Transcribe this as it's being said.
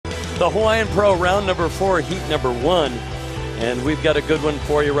the Hawaiian Pro round number 4, heat number 1. And we've got a good one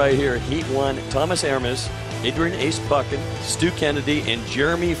for you right here. Heat 1, Thomas Hermes, Adrian Ace Buchan, Stu Kennedy, and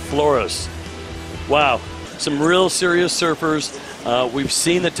Jeremy Flores. Wow, some real serious surfers. We've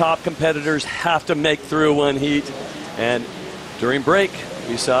seen the top competitors have to make through one heat. And during break,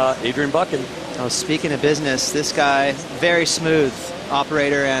 we saw Adrian Buchan. Oh, speaking of business, this guy, very smooth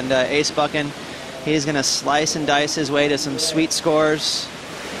operator, and Ace Buchan, he's going to slice and dice his way to some sweet scores.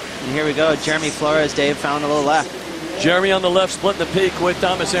 And here we go, Jeremy Flores. Dave found a little left. Jeremy on the left, splitting the peak with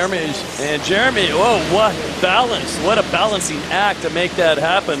Thomas Hermes. And Jeremy, whoa, what balance. What a balancing act to make that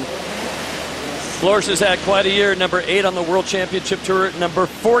happen. Flores has had quite a year, number 8 on the World Championship Tour, number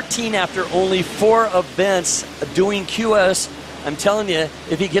 14 after only 4 events doing QS. I'm telling you,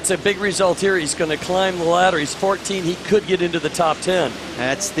 if he gets a big result here, he's going to climb the ladder. He's 14. He could get into the top 10.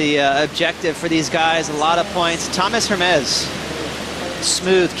 That's the objective for these guys. A lot of points. Thomas Hermes,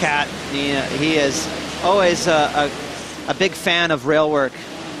 smooth cat. He is always a big fan of rail work.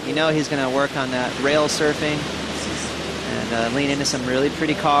 You know he's going to work on that rail surfing and lean into some really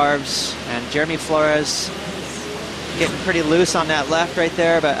pretty carves. And Jeremy Flores getting pretty loose on that left right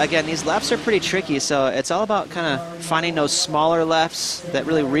there. But again, these lefts are pretty tricky, so it's all about kind of finding those smaller lefts that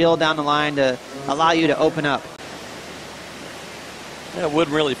really reel down the line to allow you to open up. That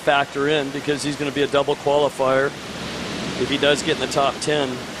wouldn't really factor in because he's going to be a double qualifier if he does get in the top 10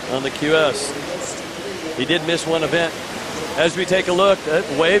 on the QS. He did miss one event. As we take a look,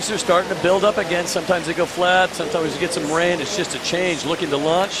 waves are starting to build up again. Sometimes they go flat, sometimes you get some rain. It's just a change. Looking to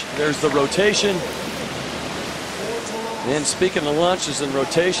launch. There's the rotation. And speaking of launches and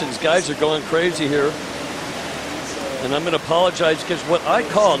rotations, guys are going crazy here. And I'm going to apologize because what I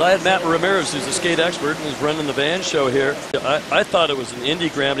called, I had Matt Ramirez, who's the skate expert and is running the van show here. I thought it was an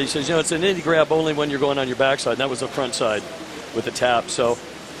indie grab. He says, you know, it's an indie grab only when you're going on your backside. And that was the front side with the tap. So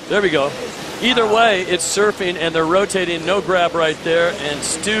there we go. Either way, it's surfing and they're rotating. No grab right there. And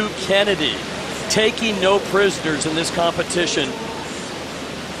Stu Kennedy taking no prisoners in this competition.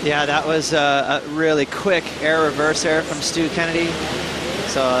 Yeah, that was a really quick air reverse there from Stu Kennedy.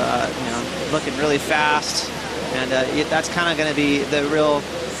 So, you know, looking really fast. And that's kind of going to be the real,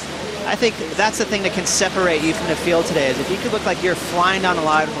 I think that's the thing that can separate you from the field today, is if you could look like you're flying down the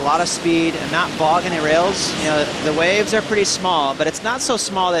line with a lot of speed and not bogging the rails. You know, the waves are pretty small, but it's not so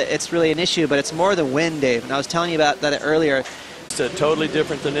small that it's really an issue, but it's more the wind, Dave. And I was telling you about that earlier. It's totally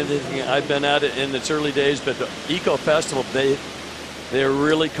different than anything I've been at it in its early days, but the Eco Festival, they're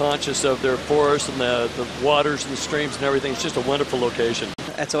really conscious of their forests and the waters and the streams and everything. It's just a wonderful location.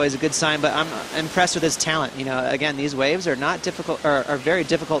 That's always a good sign, but I'm impressed with his talent. You know, again, these waves are not difficult, or are very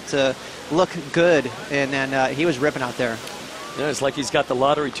difficult to look good, and he was ripping out there. Yeah, it's like he's got the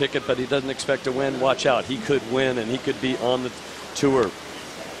lottery ticket, but he doesn't expect to win. Watch out, he could win, and he could be on the tour.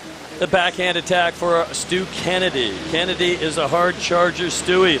 The backhand attack for Stu Kennedy. Kennedy is a hard charger.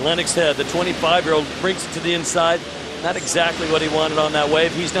 Stewie, Lennox Head, the 25-year-old, brings it to the inside. Not exactly what he wanted on that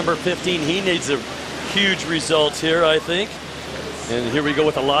wave. He's number 15. He needs a huge result here, I think. And here we go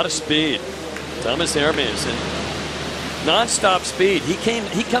with a lot of speed. Thomas Hermes and non-stop speed.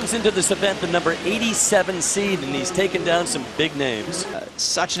 He comes into this event the number 87 seed, and he's taken down some big names.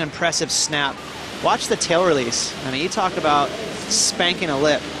 Such an impressive snap. Watch the tail release. I mean, you talk about spanking a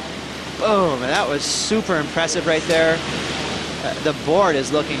lip. Boom, and that was super impressive right there. The board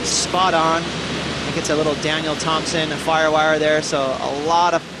is looking spot on. I think it's a little Daniel Thompson firewire there, so a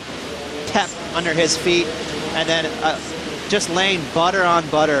lot of pep under his feet. And then just laying butter on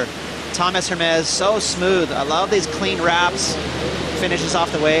butter. Thomas Hermes, so smooth. I love these clean wraps. Finishes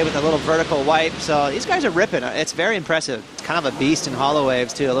off the wave with a little vertical wipe. So these guys are ripping. It's very impressive. It's kind of a beast in hollow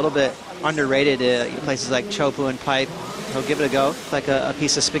waves, too. A little bit underrated in places like Chopu and Pipe. He'll give it a go. It's like a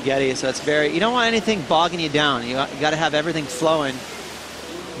piece of spaghetti. So it's very, you don't want anything bogging you down. You got to have everything flowing.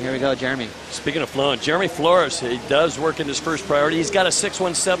 Here we go, Jeremy. Speaking of flowing, Jeremy Flores, he does work in his first priority. He's got a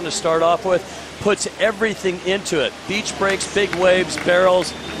 617 to start off with, puts everything into it. Beach breaks, big waves,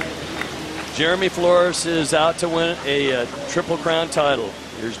 barrels. Jeremy Flores is out to win a Triple Crown title.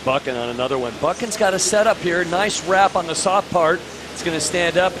 Here's Buchan on another one. Buchan's got a setup here, nice wrap on the soft part. It's going to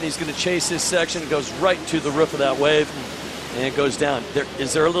stand up, and he's going to chase this section. It goes right to the roof of that wave, and it goes down.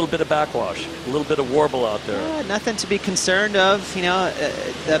 Is there a little bit of backwash, a little bit of warble out there? Nothing to be concerned of. You know,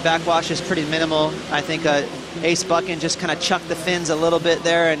 the backwash is pretty minimal. I think Ace Buchan just kind of chucked the fins a little bit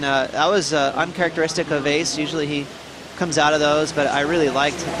there, and that was uncharacteristic of Ace. Usually he comes out of those, but I really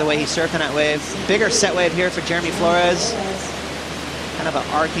liked the way he surfed on that wave. Bigger set wave here for Jeremy Flores. Kind of an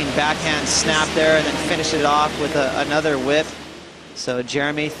arcing backhand snap there, and then finished it off with another whip. So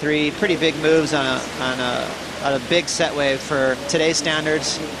Jeremy, 3 pretty big moves on a big set wave for today's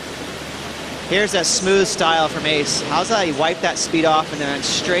standards. Here's that smooth style from Ace. How's that he wiped that speed off and then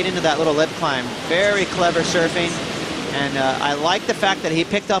straight into that little lip climb. Very clever surfing. And I like the fact that he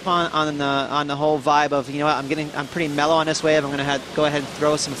picked up on the whole vibe of, you know what, I'm pretty mellow on this wave. I'm going to go ahead and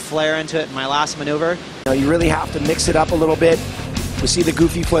throw some flair into it in my last maneuver. You know, you really have to mix it up a little bit. We see the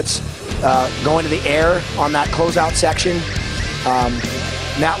goofy foots go into the air on that closeout section.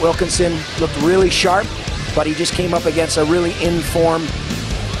 Matt Wilkinson looked really sharp, but he just came up against a really in-form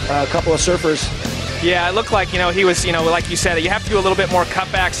couple of surfers. Yeah, it looked like, you know, he was, you know, like you said, you have to do a little bit more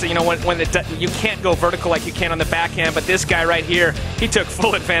cutbacks, so, you know, when you can't go vertical like you can on the backhand, but this guy right here, he took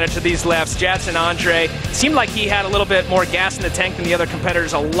full advantage of these lefts. Jadson Andre seemed like he had a little bit more gas in the tank than the other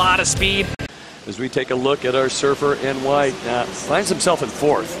competitors, a lot of speed. As we take a look at our surfer in white, finds himself in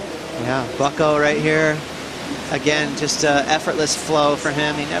 4th. Yeah, Bucko right here. Again, just effortless flow for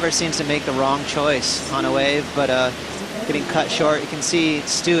him. He never seems to make the wrong choice on a wave, but getting cut short. You can see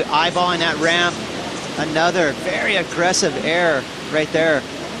Stu eyeballing that ramp. Another very aggressive air right there.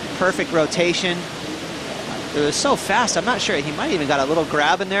 Perfect rotation. It was so fast, I'm not sure. He might even got a little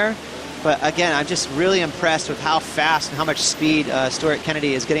grab in there. But again, I'm just really impressed with how fast and how much speed Stuart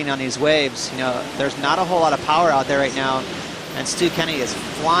Kennedy is getting on these waves. You know, there's not a whole lot of power out there right now. And Stu Kennedy is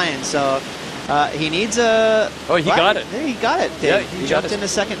flying, so he needs a... Oh, he got it. He got it, Dave. Yeah, he jumped into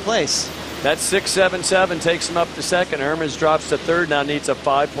 2nd place. That 6.77 takes him up to 2nd. Hermes drops to 3rd, now needs a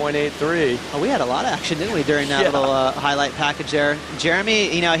 5.83. Oh, we had a lot of action, didn't we, during that little highlight package there.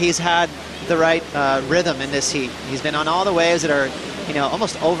 Jeremy, you know, he's had the right rhythm in this heat. He's been on all the waves that are, you know,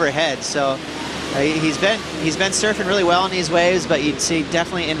 almost overhead. So he's been surfing really well on these waves, but you'd see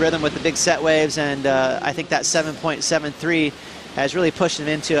definitely in rhythm with the big set waves, and I think that 7.73 has really pushed him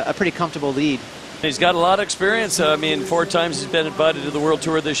into a pretty comfortable lead. He's got a lot of experience. I mean, 4 times he's been invited to the World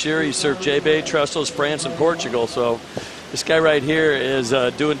Tour this year. He surfed J-Bay, Trestles, France, and Portugal. So this guy right here is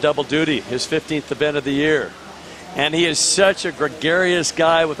doing double duty, his 15th event of the year. And he is such a gregarious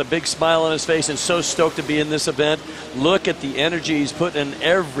guy with a big smile on his face and so stoked to be in this event. Look at the energy he's putting in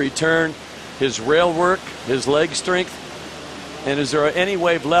every turn, his rail work, his leg strength. And is there any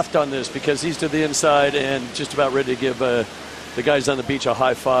wave left on this? Because he's to the inside and just about ready to give the guys on the beach a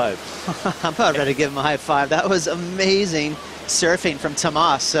high five. I'm about ready to give him a high five. That was amazing surfing from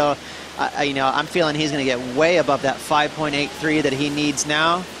Tomas. So, you know, I'm feeling he's going to get way above that 5.83 that he needs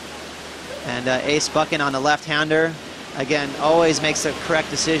now. And Ace Buchan on the left-hander. Again, always makes the correct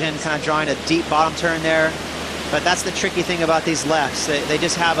decision, kind of drawing a deep bottom turn there. But that's the tricky thing about these lefts. They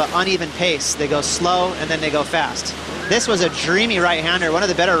just have an uneven pace. They go slow and then they go fast. This was a dreamy right-hander, one of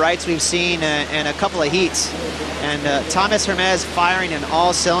the better rights we've seen in a couple of heats. And Thomas Hermes firing in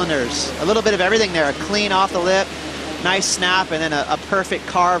all cylinders. A little bit of everything there, a clean off the lip, nice snap, and then a perfect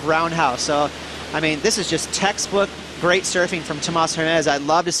carve roundhouse. So, I mean, this is just textbook great surfing from Tomas Hermes. I'd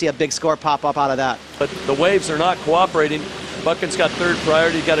love to see a big score pop up out of that. But the waves are not cooperating. Buchan's got 3rd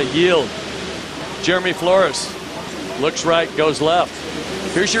priority, got a yield. Jeremy Flores looks right, goes left.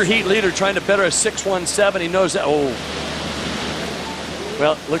 Here's your heat leader trying to better a 6.17. He knows that. Oh.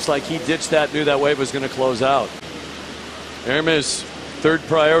 Well, looks like he ditched that, knew that wave was going to close out. Hermes, 3rd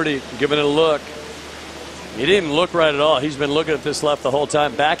priority, giving it a look. He didn't look right at all. He's been looking at this left the whole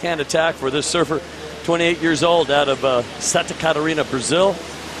time. Backhand attack for this surfer, 28 years old, out of Santa Catarina, Brazil.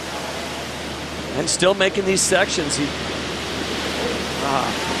 And still making these sections. He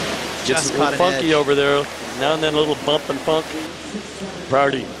gets a little funky over there. Now and then a little bump and funk.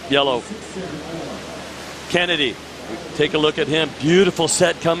 Priority, yellow. Kennedy, take a look at him. Beautiful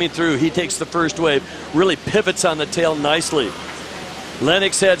set coming through. He takes the first wave, really pivots on the tail nicely.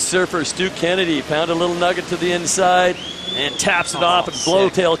 Lennox head surfer Stu Kennedy found a little nugget to the inside and taps it off, and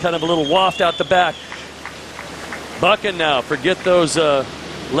blowtail kind of a little waft out the back. Buchan now, forget those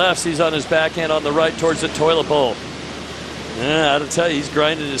lefts. He's on his backhand on the right towards the toilet bowl. Yeah, I gotta tell you, he's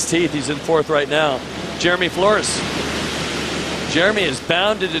grinding his teeth. He's in 4th right now. Jeremy Flores. Jeremy is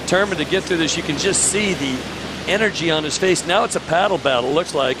bound and determined to get through this. You can just see the energy on his face. Now it's a paddle battle,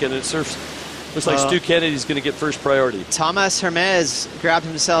 looks like, and it surfs. Looks like Stu Kennedy's going to get 1st priority. Thomas Hermes grabbed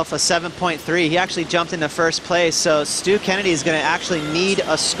himself a 7.3. He actually jumped into 1st place, so Stu Kennedy is going to actually need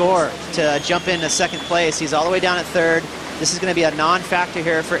a score to jump into 2nd place. He's all the way down at 3rd. This is going to be a non-factor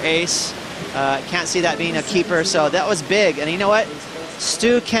here for Ace. Can't see that being a keeper, so that was big. And you know what?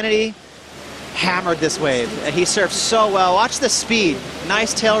 Stu Kennedy hammered this wave. He surfed so well. Watch the speed.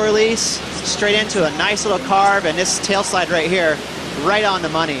 Nice tail release, straight into a nice little carve, and this tail slide right here, right on the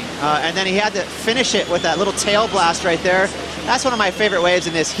money. And then he had to finish it with that little tail blast right there. That's one of my favorite waves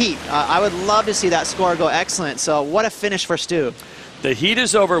in this heat. I would love to see that score go excellent. So what a finish for Stu. The heat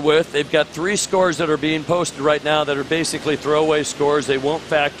is over with. They've got 3 scores that are being posted right now that are basically throwaway scores. They won't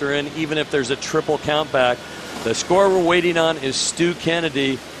factor in even if there's a triple count back. The score we're waiting on is Stu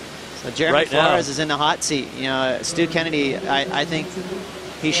Kennedy. So Jeremy right Flores now is in the hot seat. You know, Stu Kennedy, I think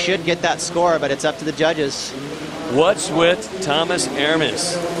he should get that score, but it's up to the judges. What's with Thomas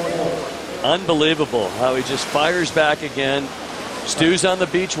Hermes? Unbelievable how he just fires back again. Stu's on the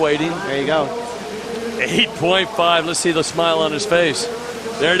beach waiting. There you go. 8.5. Let's see the smile on his face.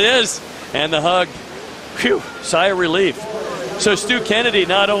 There it is. And the hug. Phew. Sigh of relief. So Stu Kennedy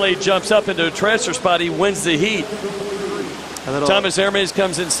not only jumps up into a transfer spot, he wins the heat. Thomas Hermes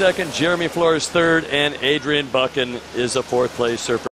comes in second, Jeremy Flores third, and Adrian Buchan is a 4th place surfer.